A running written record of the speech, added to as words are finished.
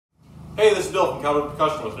Hey, this is Bill from Calderwood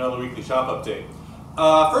Percussion with another weekly shop update.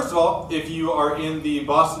 First of all, if you are in the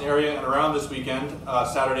Boston area and around this weekend,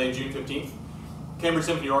 Saturday, June 15th, Cambridge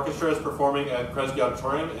Symphony Orchestra is performing at Kresge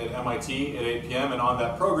Auditorium at MIT at 8 p.m. and on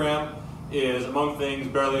that program is, among things,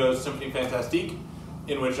 Berlioz's Symphony Fantastique,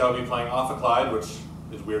 in which I'll be playing Off a Clyde, which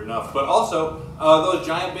is weird enough. But also, those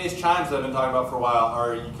giant bass chimes that I've been talking about for a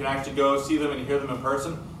while, you can actually go see them and hear them in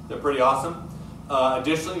person. They're pretty awesome.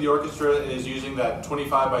 Additionally, the orchestra is using that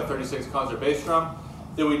 25 by 36 concert bass drum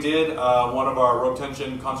that we did, one of our rope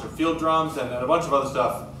tension concert field drums, and a bunch of other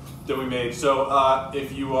stuff that we made. So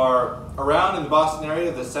if you are around in the Boston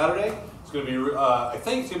area this Saturday, it's going to be, I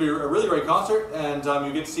think it's going to be a really great concert, and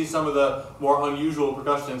you get to see some of the more unusual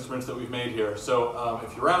percussion instruments that we've made here. So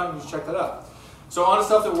if you're around, just check that out. So on to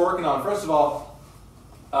stuff that we're working on. First of all,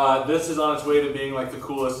 this is on its way to being like the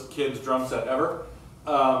coolest kids drum set ever.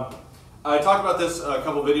 I talked about this a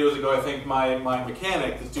couple videos ago. I think my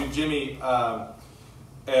mechanic, this dude Jimmy, at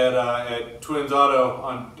Twins Auto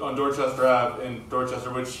on Dorchester Ave in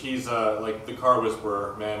Dorchester, which he's like the car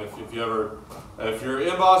whisperer, man. If you're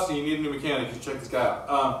in Boston, you need a new mechanic, you check this guy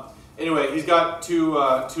out. Anyway, he's got two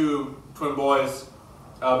twin boys,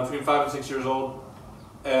 between 5 and 6 years old,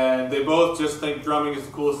 and they both just think drumming is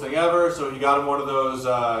the coolest thing ever. So he got him one of those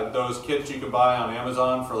kits you can buy on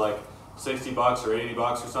Amazon for like $60 or $80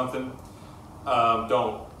 or something.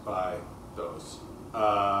 Don't buy those.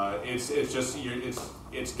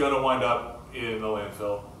 It's gonna wind up in the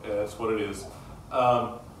landfill. That's what it is.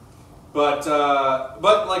 But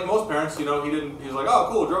like most parents, you know, he's like, oh,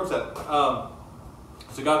 cool, drum set. So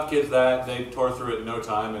he got the kids that, they tore through it in no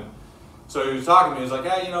time, and so he was talking to me. He's like,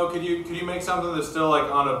 hey, you know, could you make something that's still like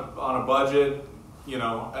on a budget, you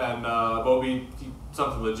know, and but be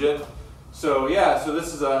something legit. So yeah, so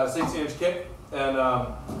this is a 16-inch kick and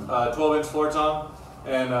 12-inch floor tom,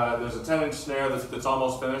 and there's a 10-inch snare that's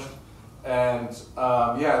almost finished, and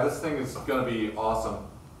yeah, this thing is going to be awesome.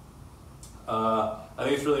 I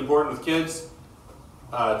think it's really important with kids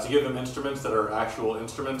to give them instruments that are actual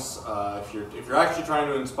instruments. If you're actually trying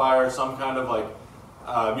to inspire some kind of like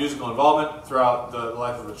musical involvement throughout the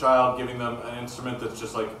life of a child, giving them an instrument that's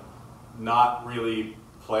just like not really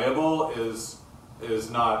playable is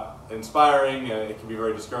not inspiring, and it can be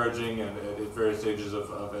very discouraging and at various stages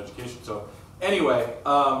of education. So anyway,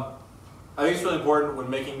 I think it's really important when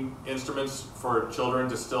making instruments for children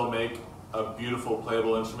to still make a beautiful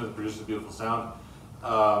playable instrument that produces a beautiful sound.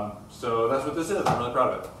 So that's what this is. I'm really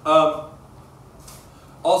proud of it.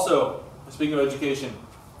 Also, speaking of education,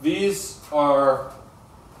 these are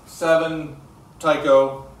 7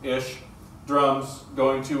 taiko-ish drums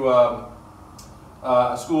going to a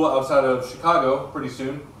school outside of Chicago pretty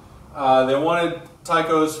soon. They wanted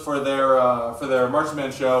taikos for their marching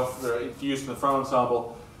band show for use in the front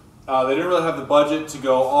ensemble. They didn't really have the budget to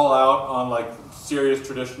go all out on like serious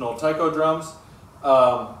traditional taiko drums.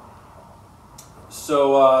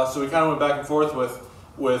 So we kind of went back and forth with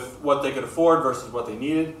what they could afford versus what they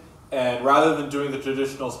needed. And rather than doing the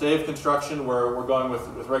traditional stave construction where we're going with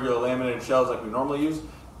regular laminated shells like we normally use,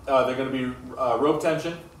 they're going to be rope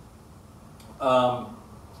tension.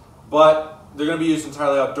 But they're going to be used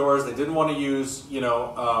entirely outdoors. They didn't want to use, you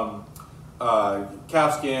know,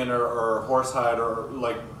 calfskin or horsehide or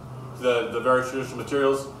like the very traditional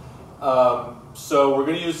materials. So we're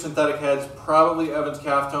going to use synthetic heads, probably Evans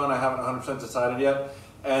calf tone. I haven't 100% decided yet.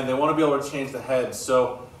 And they want to be able to change the heads.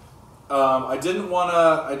 So I didn't want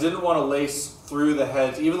to lace through the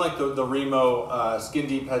heads, even like the Remo skin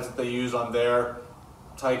deep heads that they use on their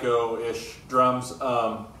taiko-ish drums.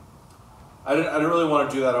 I didn't really want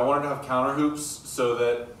to do that. I wanted to have counter hoops so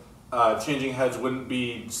that changing heads wouldn't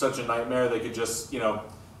be such a nightmare. They could just, you know,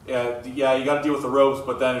 yeah, you got to deal with the ropes,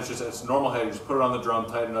 but then it's a normal head. You just put it on the drum,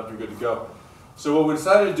 tighten it up, you're good to go. So what we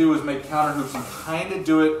decided to do was make counter hoops and kind of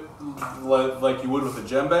do it like you would with a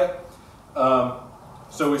djembe.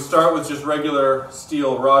 So we start with just regular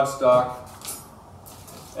steel rod stock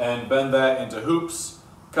and bend that into hoops,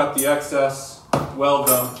 cut the excess, weld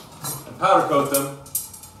them, and powder coat them.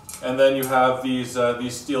 And then you have these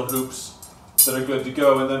steel hoops that are good to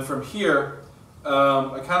go. And then from here,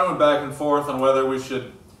 I kind of went back and forth on whether we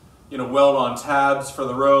should, you know, weld on tabs for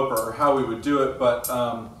the rope or how we would do it. But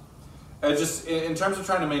in terms of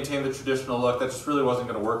trying to maintain the traditional look, that just really wasn't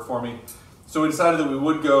going to work for me. So we decided that we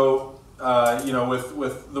would go, you know,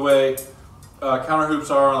 with the way counter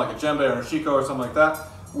hoops are on like a djembe or a shiko or something like that,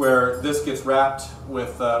 where this gets wrapped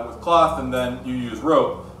with cloth and then you use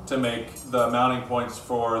rope to make the mounting points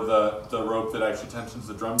for the rope that actually tensions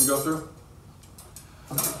the drum to go through.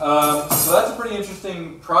 So that's a pretty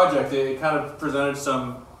interesting project. It kind of presented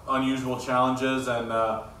some unusual challenges, and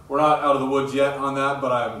we're not out of the woods yet on that,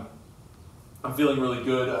 but I'm feeling really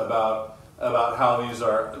good about how these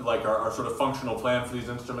are like our sort of functional plan for these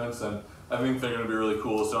instruments, and I think they're going to be really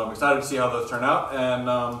cool. So I'm excited to see how those turn out,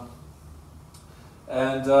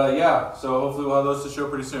 and yeah, so hopefully we'll have those to show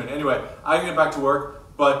pretty soon. Anyway, I can get back to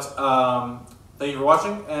work, but thank you for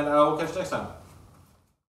watching, and I will catch you next time.